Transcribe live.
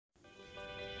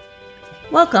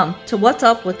Welcome to What's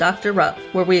Up with Dr. Rupp,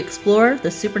 where we explore the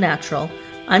supernatural.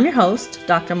 I'm your host,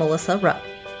 Dr. Melissa Rupp.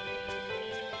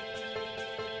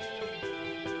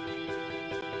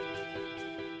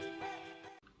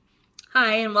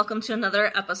 Hi, and welcome to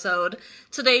another episode.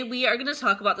 Today we are going to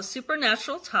talk about the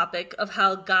supernatural topic of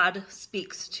how God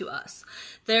speaks to us.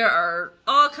 There are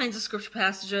all kinds of scripture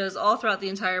passages all throughout the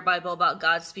entire Bible about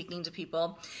God speaking to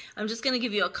people. I'm just going to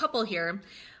give you a couple here.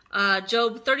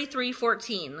 Job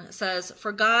 33:14 says,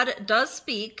 "For God does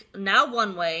speak, now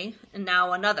one way and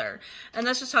now another." And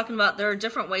that's just talking about there are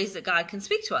different ways that God can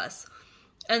speak to us.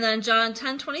 And then John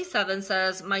 10:27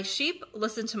 says, "My sheep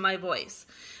listen to my voice."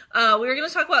 We were going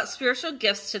to talk about spiritual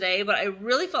gifts today, but I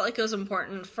really felt like it was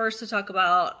important first to talk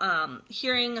about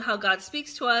hearing how God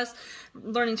speaks to us,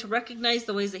 learning to recognize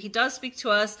the ways that he does speak to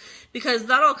us, because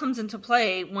that all comes into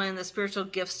play when the spiritual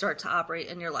gifts start to operate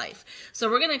in your life. So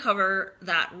we're going to cover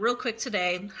that real quick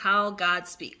today, how God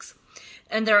speaks.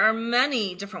 And there are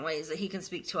many different ways that he can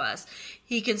speak to us.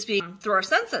 He can speak through our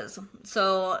senses.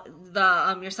 So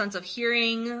your sense of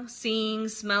hearing, seeing,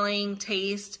 smelling,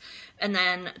 taste, and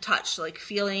then touch, like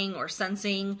feeling or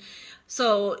sensing.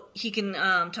 So he can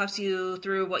talk to you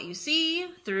through what you see,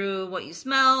 through what you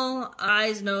smell,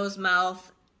 eyes, nose,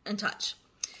 mouth, and touch.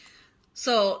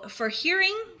 So for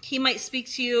hearing, he might speak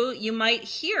to you. You might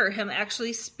hear him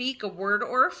actually speak a word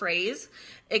or a phrase.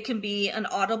 It can be an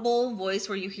audible voice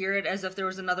where you hear it as if there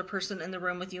was another person in the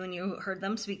room with you and you heard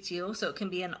them speak to you. So it can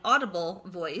be an audible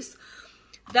voice.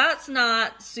 That's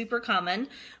not super common.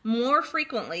 More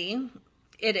frequently,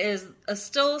 it is a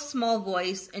still small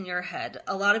voice in your head.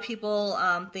 A lot of people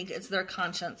think it's their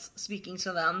conscience speaking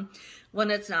to them when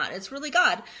it's not. It's really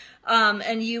God.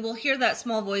 And you will hear that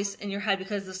small voice in your head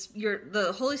because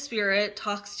the Holy Spirit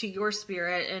talks to your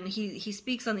spirit, and he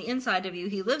speaks on the inside of you.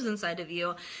 He lives inside of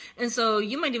you. And so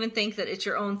you might even think that it's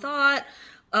your own thought,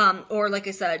 or like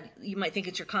I said, you might think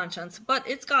it's your conscience, but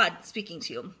it's God speaking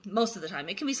to you most of the time.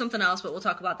 It can be something else, but we'll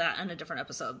talk about that in a different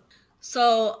episode.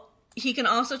 So he can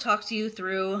also talk to you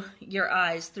through your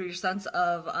eyes, through your sense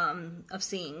of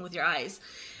seeing with your eyes.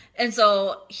 And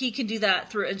so he can do that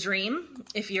through a dream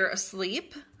if you're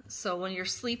asleep. So when you're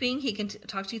sleeping, he can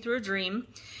talk to you through a dream.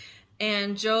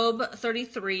 And Job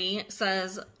 33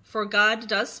 says, "For God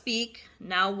does speak,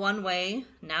 now one way,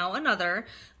 now another,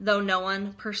 though no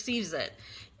one perceives it.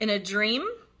 In a dream,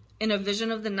 in a vision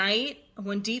of the night,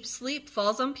 when deep sleep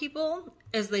falls on people,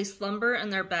 as they slumber in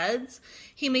their beds,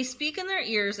 he may speak in their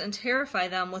ears and terrify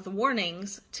them with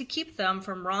warnings to keep them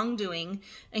from wrongdoing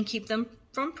and keep them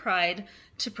from pride,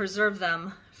 to preserve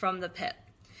them from the pit."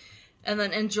 And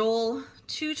then in Joel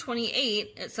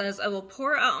 2:28, it says, "I will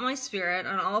pour out my spirit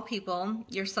on all people.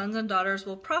 Your sons and daughters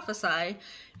will prophesy.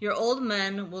 Your old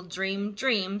men will dream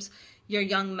dreams. Your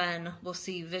young men will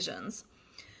see visions."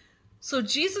 So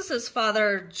Jesus'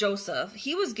 father, Joseph,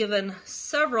 he was given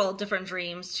several different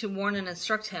dreams to warn and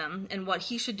instruct him in what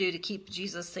he should do to keep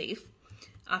Jesus safe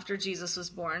after Jesus was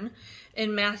born.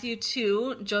 In Matthew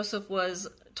 2, Joseph was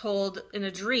told in a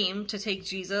dream to take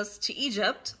Jesus to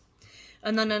Egypt.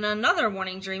 And then in another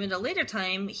warning dream at a later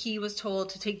time, he was told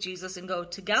to take Jesus and go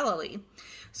to Galilee.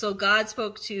 So God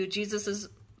spoke to Jesus'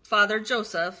 father,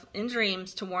 Joseph, in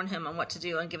dreams to warn him on what to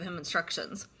do and give him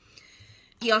instructions.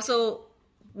 He also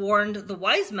warned the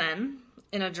wise men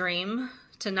in a dream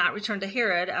to not return to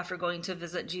Herod after going to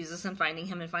visit Jesus and finding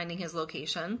him and finding his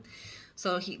location.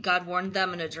 So God warned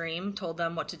them in a dream, told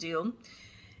them what to do.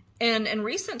 And in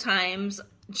recent times,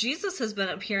 Jesus has been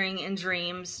appearing in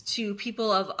dreams to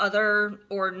people of other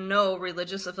or no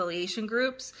religious affiliation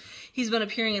groups. He's been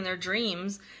appearing in their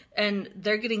dreams, and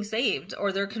they're getting saved,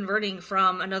 or they're converting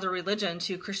from another religion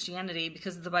to Christianity,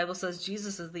 because the Bible says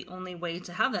Jesus is the only way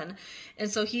to heaven. And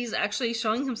so he's actually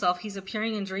showing himself. He's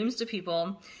appearing in dreams to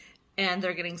people, and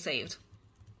they're getting saved.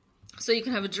 So you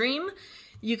can have a dream.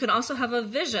 You can also have a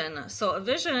vision. So a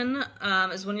vision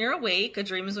is when you're awake. A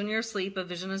dream is when you're asleep. A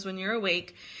vision is when you're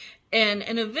awake. And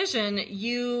in a vision,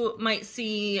 you might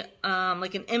see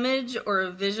like an image or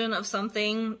a vision of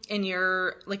something in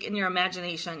your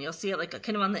imagination. You'll see it like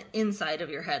kind of on the inside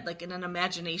of your head, like in an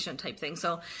imagination type thing.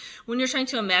 So when you're trying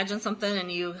to imagine something and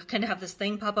you kind of have this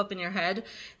thing pop up in your head,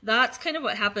 that's kind of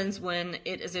what happens when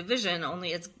it is a vision,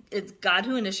 only it's God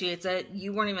who initiates it.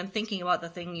 You weren't even thinking about the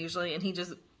thing usually, and he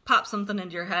just pops something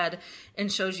into your head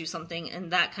and shows you something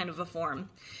in that kind of a form.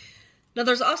 Now,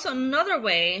 there's also another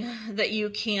way that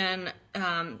you can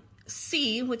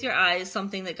see with your eyes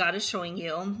something that God is showing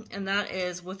you, and that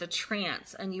is with a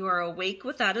trance. And you are awake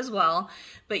with that as well,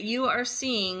 but you are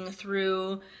seeing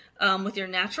through, with your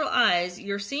natural eyes,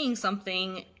 you're seeing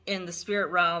something in the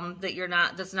spirit realm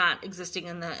that's not existing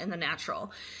in the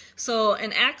natural. So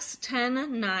in Acts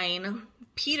 10:9,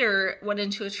 Peter went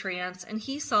into a trance and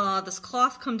he saw this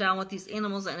cloth come down with these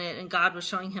animals in it, and God was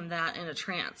showing him that in a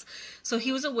trance. So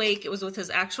he was awake. It was with his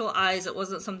actual eyes. It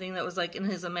wasn't something that was like in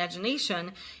his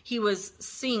imagination. He was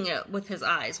seeing it with his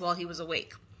eyes while he was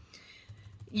awake.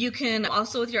 You can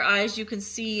also, with your eyes, you can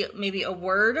see maybe a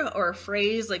word or a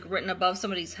phrase like written above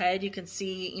somebody's head. You can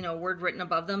see, a word written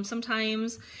above them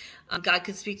sometimes. God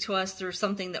can speak to us through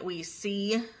something that we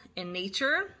see in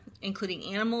nature,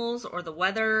 including animals or the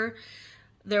weather.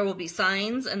 There will be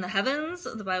signs in the heavens.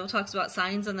 The Bible talks about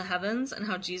signs in the heavens and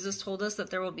how Jesus told us that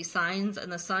there will be signs in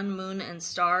the sun, moon, and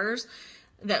stars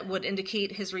that would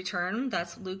indicate his return.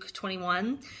 That's Luke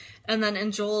 21. And then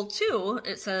in Joel 2,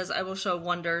 it says, I will show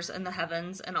wonders in the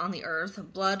heavens and on the earth,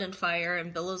 blood and fire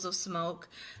and billows of smoke.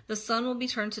 The sun will be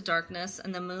turned to darkness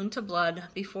and the moon to blood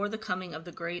before the coming of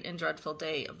the great and dreadful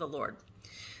day of the Lord.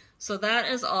 So that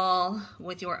is all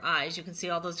with your eyes. You can see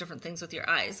all those different things with your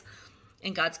eyes.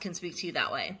 And God can speak to you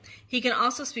that way. He can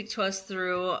also speak to us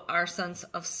through our sense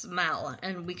of smell.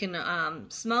 And we can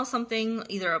smell something,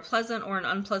 either a pleasant or an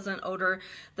unpleasant odor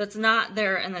that's not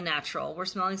there in the natural. We're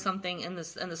smelling something in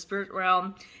the spirit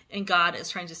realm, and God is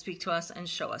trying to speak to us and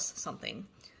show us something.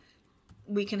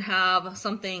 We can have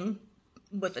something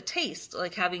with a taste,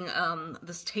 like having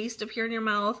this taste appear in your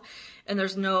mouth, and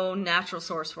there's no natural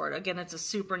source for it. Again, it's a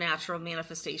supernatural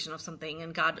manifestation of something,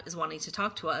 and God is wanting to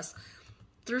talk to us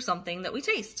through something that we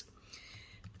taste.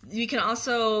 You can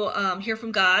also hear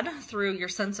from God through your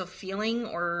sense of feeling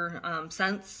or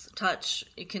sense, touch.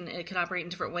 It can operate in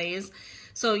different ways.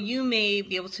 So you may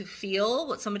be able to feel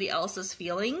what somebody else is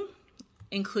feeling,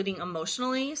 including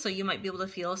emotionally. So you might be able to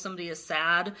feel if somebody is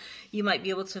sad. You might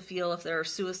be able to feel if they're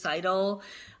suicidal.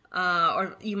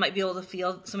 Or you might be able to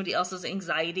feel somebody else's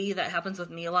anxiety. That happens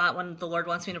with me a lot. When the Lord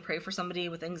wants me to pray for somebody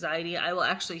with anxiety, I will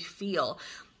actually feel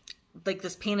like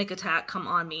this panic attack come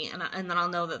on me, and then I'll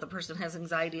know that the person has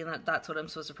anxiety and that's what I'm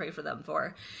supposed to pray for them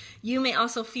for. You may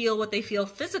also feel what they feel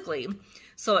physically.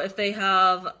 So if they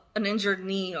have an injured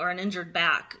knee or an injured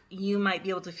back, you might be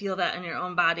able to feel that in your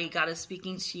own body. God is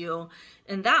speaking to you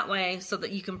in that way so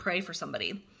that you can pray for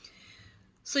somebody.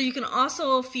 So you can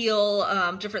also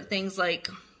feel different things like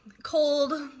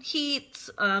cold, heat,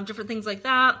 different things like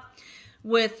that.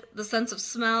 With the sense of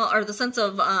smell, or the sense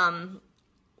of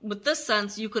with this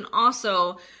sense, you can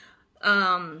also,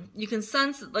 you can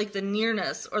sense like the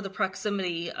nearness or the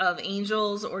proximity of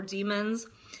angels or demons.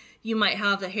 You might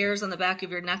have the hairs on the back of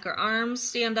your neck or arms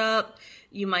stand up.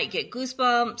 You might get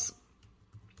goosebumps.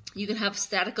 You can have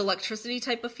static electricity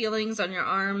type of feelings on your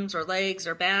arms or legs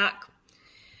or back.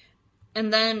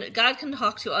 And then God can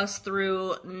talk to us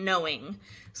through knowing.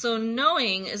 So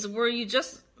knowing is where you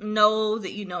just know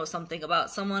that you know something about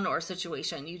someone or a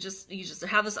situation. You just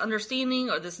have this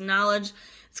understanding or this knowledge.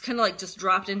 It's kind of like just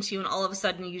dropped into you, and all of a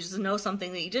sudden you just know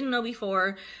something that you didn't know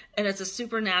before, and it's a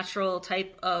supernatural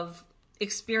type of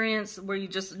experience where you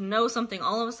just know something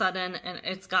all of a sudden, and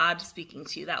it's God speaking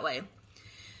to you that way.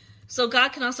 So God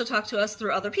can also talk to us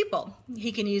through other people.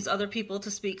 He can use other people to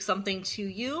speak something to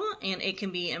you, and it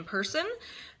can be in person.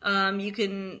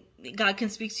 God can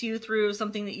speak to you through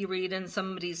something that you read in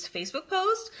somebody's Facebook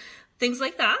post, things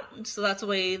like that. So that's a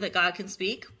way that God can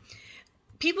speak.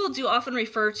 People do often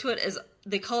refer to it as,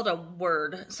 they call it a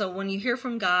word. So when you hear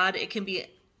from God, it can be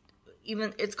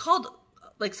it's called,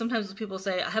 like sometimes people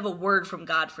say, I have a word from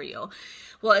God for you.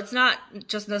 Well, it's not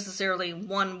just necessarily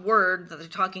one word that they're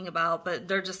talking about, but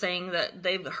they're just saying that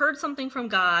they've heard something from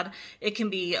God. It can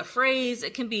be a phrase.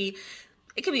 It can be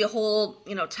a whole,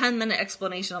 10-minute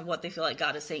explanation of what they feel like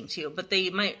God is saying to you, but they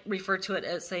might refer to it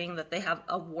as saying that they have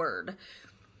a word.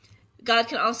 God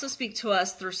can also speak to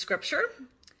us through scripture.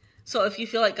 So if you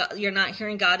feel like you're not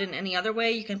hearing God in any other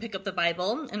way, you can pick up the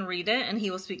Bible and read it, and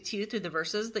he will speak to you through the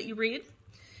verses that you read.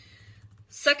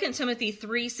 2 Timothy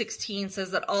 3:16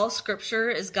 says that all scripture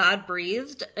is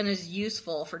God-breathed and is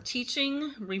useful for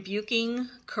teaching, rebuking,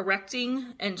 correcting,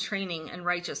 and training in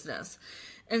righteousness.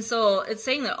 And so it's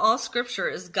saying that all scripture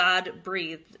is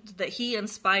God-breathed, that he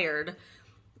inspired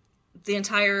the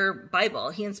entire Bible.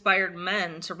 He inspired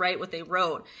men to write what they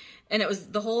wrote. And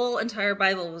the whole entire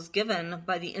Bible was given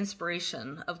by the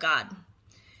inspiration of God.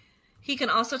 He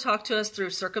can also talk to us through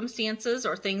circumstances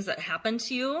or things that happen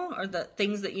to you or the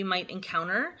things that you might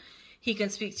encounter. He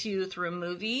can speak to you through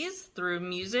movies, through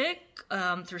music,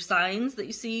 through signs that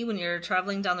you see when you're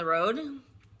traveling down the road.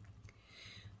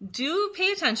 Do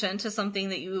pay attention to something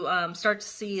that you start to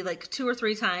see like 2 or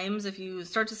 3 times. If you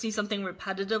start to see something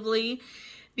repetitively,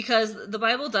 Because the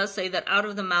Bible does say that out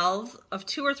of the mouth of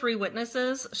 2 or 3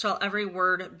 witnesses shall every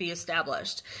word be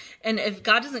established. And if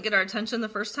God doesn't get our attention the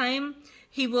first time,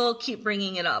 he will keep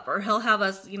bringing it up, or he'll have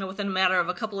us, within a matter of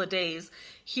a couple of days,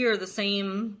 hear the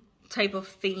same type of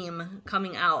theme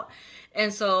coming out.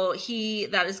 And so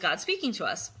that is God speaking to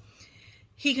us.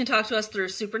 He can talk to us through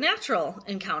supernatural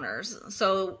encounters.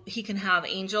 So he can have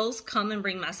angels come and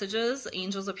bring messages.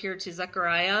 Angels appeared to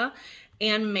Zechariah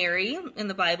and Mary in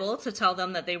the Bible to tell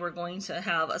them that they were going to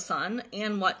have a son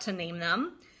and what to name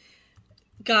them.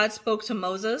 God spoke to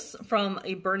Moses from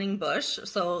a burning bush.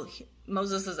 So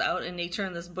Moses is out in nature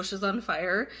and this bush is on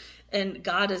fire, and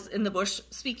God is in the bush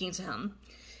speaking to him.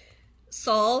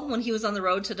 Saul, when he was on the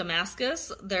road to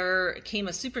Damascus, there came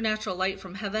a supernatural light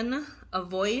from heaven. A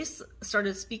voice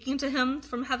started speaking to him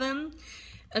from heaven,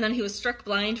 and then he was struck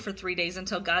blind for 3 days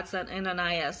until God sent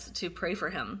Ananias to pray for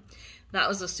him. That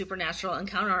was a supernatural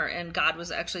encounter, and God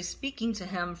was actually speaking to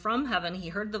him from heaven. He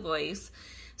heard the voice,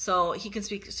 so he can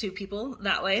speak to people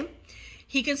that way.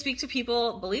 He can speak to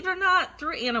people, believe it or not,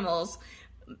 through animals.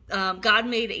 God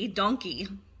made a donkey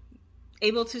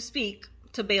able to speak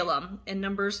to Balaam in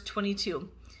Numbers 22.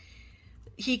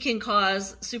 He can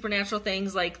cause supernatural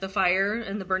things like the fire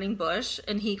in the burning bush,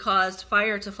 and he caused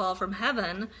fire to fall from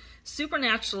heaven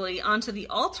supernaturally onto the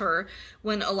altar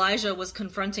when Elijah was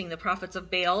confronting the prophets of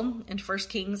Baal in 1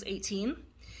 Kings 18.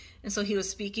 And so he was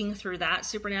speaking through that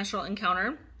supernatural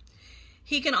encounter.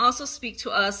 He can also speak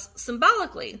to us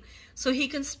symbolically. So he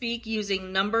can speak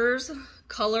using numbers,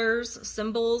 colors,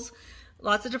 symbols,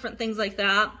 lots of different things like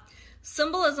that.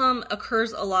 Symbolism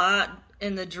occurs a lot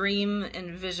in the dream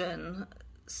and vision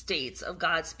states of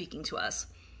God speaking to us.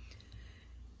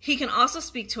 He can also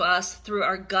speak to us through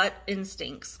our gut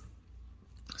instincts.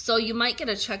 So you might get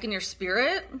a check in your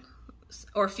spirit,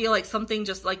 or feel like something,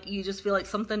 you just feel like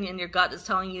something in your gut is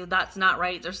telling you that's not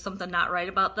right. There's something not right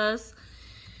about this.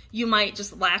 You might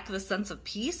just lack the sense of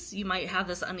peace. You might have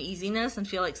this uneasiness and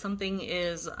feel like something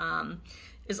is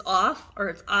off or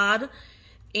it's odd.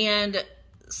 And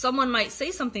someone might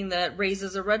say something that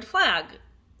raises a red flag,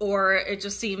 or it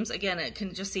just seems, again, it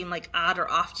can just seem like odd or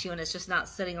off to you, and it's just not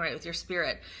sitting right with your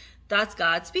spirit. That's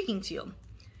God speaking to you.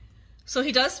 So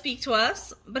he does speak to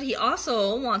us, but he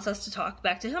also wants us to talk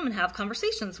back to him and have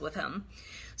conversations with him.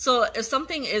 So if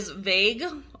something is vague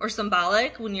or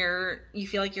symbolic when you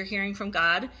feel like you're hearing from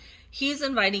God, he's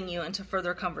inviting you into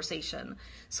further conversation.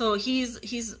 So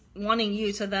he's wanting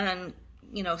you to then,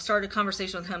 start a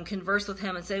conversation with him, converse with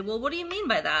him, and say, well, what do you mean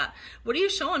by that? What are you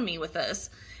showing me with this?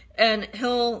 And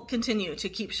he'll continue to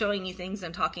keep showing you things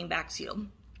and talking back to you.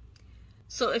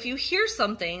 So if you hear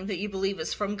something that you believe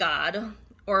is from God,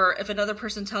 or if another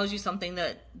person tells you something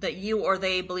that you or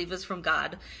they believe is from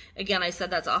God, again, I said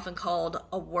that's often called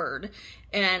a word.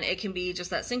 And it can be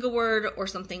just that single word or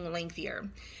something lengthier.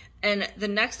 And the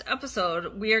next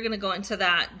episode, we are going to go into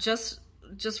that just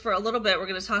for a little bit. We're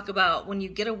going to talk about when you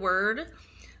get a word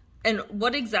and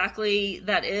what exactly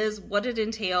that is, what it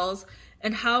entails,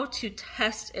 and how to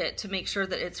test it to make sure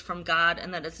that it's from God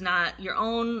and that it's not your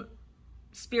own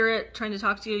spirit trying to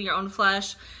talk to you, your own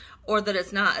flesh, or that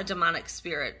it's not a demonic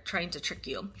spirit trying to trick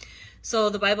you.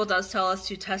 So the Bible does tell us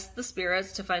to test the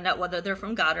spirits to find out whether they're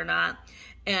from God or not.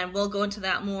 And we'll go into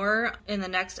that more in the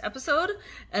next episode.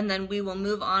 And then we will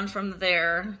move on from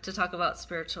there to talk about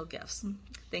spiritual gifts.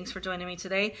 Thanks for joining me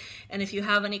today. And if you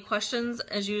have any questions,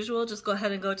 as usual, just go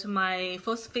ahead and go to my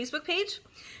Facebook page.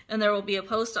 And there will be a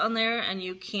post on there, and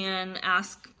you can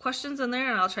ask questions in there,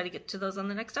 and I'll try to get to those on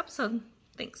the next episode.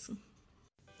 Thanks.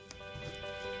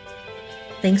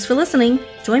 Thanks for listening.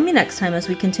 Join me next time as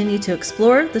we continue to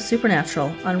explore the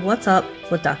supernatural on What's Up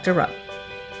with Dr. Rupp.